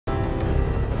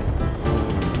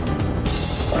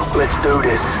Let's do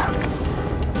this.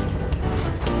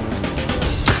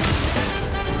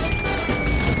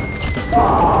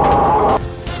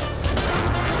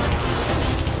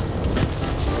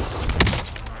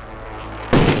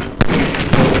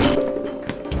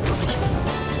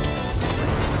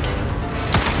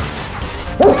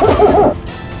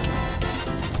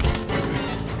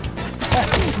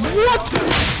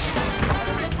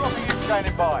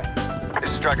 Standing by. This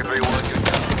is Striker 3-1. Good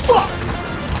job. Fuck!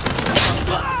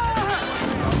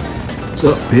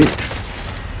 What's up, bitch?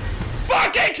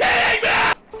 Fucking kidding me!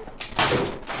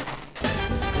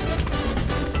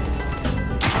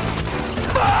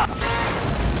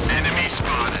 Enemy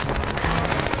spotted.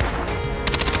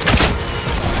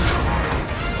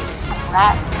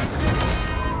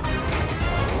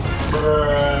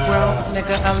 Bro,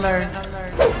 nigga alert.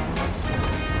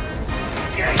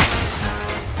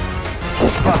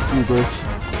 Fuck you, bitch.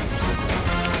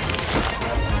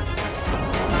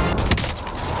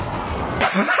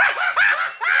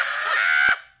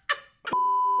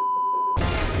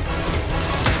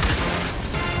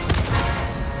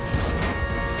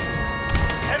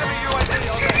 Enemy UAV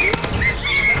on the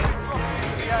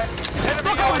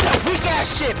Enemy UAV. Weak ass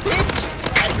shit, bitch!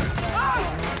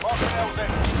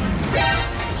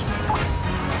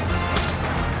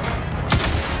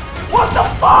 What the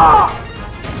fuck?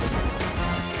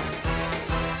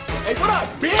 Hey, what up,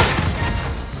 bitch?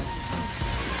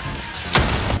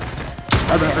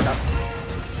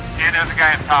 Yeah, there's a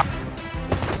guy on top.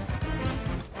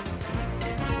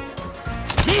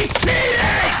 He's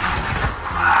cheating!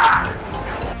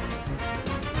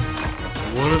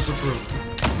 What is the proof?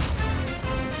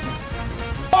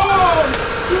 Oh,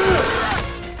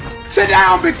 shit! Sit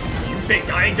down, big. You think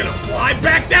I ain't gonna fly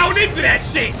back down into that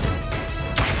shit?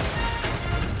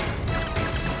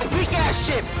 Weak ass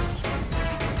shit!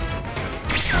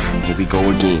 Here we go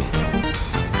again.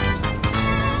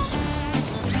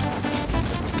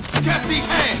 Catch these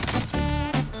hands!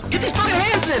 Get these fucking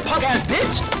hands in this punk ass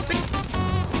bitch!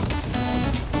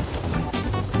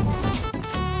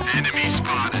 Enemy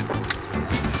spotted.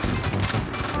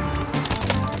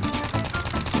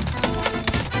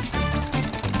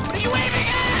 What are you aiming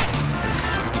at?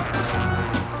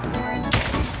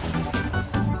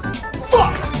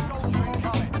 Fuck!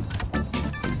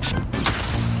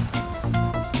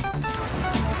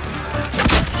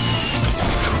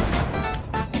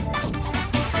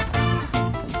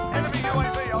 Enemy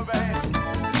UAV overhead.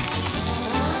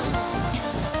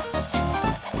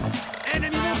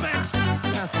 Enemy movement!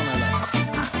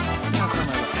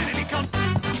 Enemy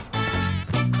contact!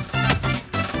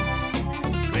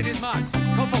 Grid is marked.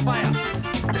 Call for fire.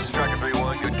 This is Striker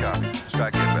 3-1. Good copy.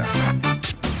 Strike inbound.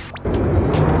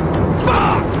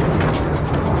 Fuck!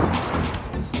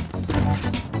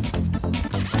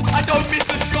 I don't miss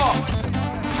a shot!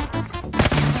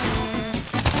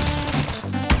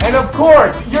 And of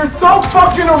course, you're so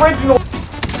fucking original!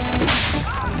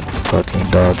 Fucking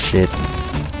dog shit.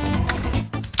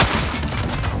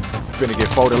 Finna get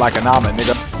folded like an omelet,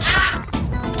 nigga.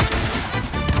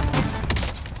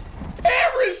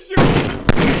 Parachute!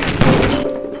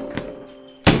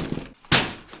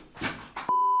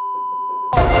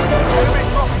 Enemy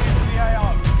dropping into the AO.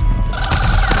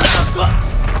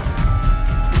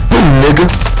 Nigga.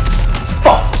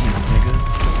 Fuck you, nigga.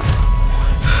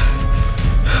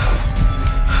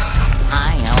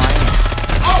 Hi, how are you?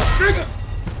 Oh, nigga!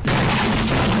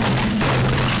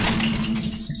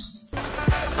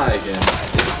 Hi again.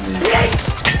 It's me.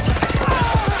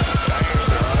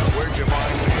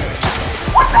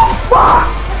 What the fuck?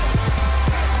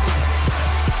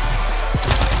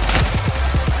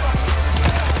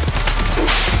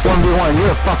 1v1,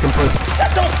 you're a fucking pussy.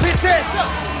 Shut those bitch ass up!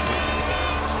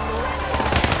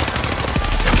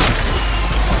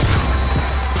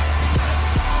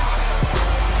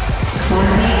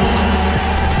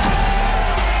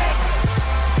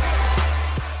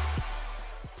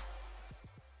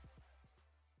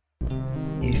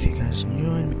 If you guys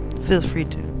enjoyed, feel free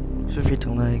to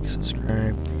like,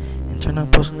 subscribe, and turn on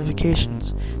post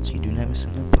notifications so you do not miss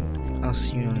an upload. I'll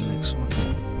see you on the next one.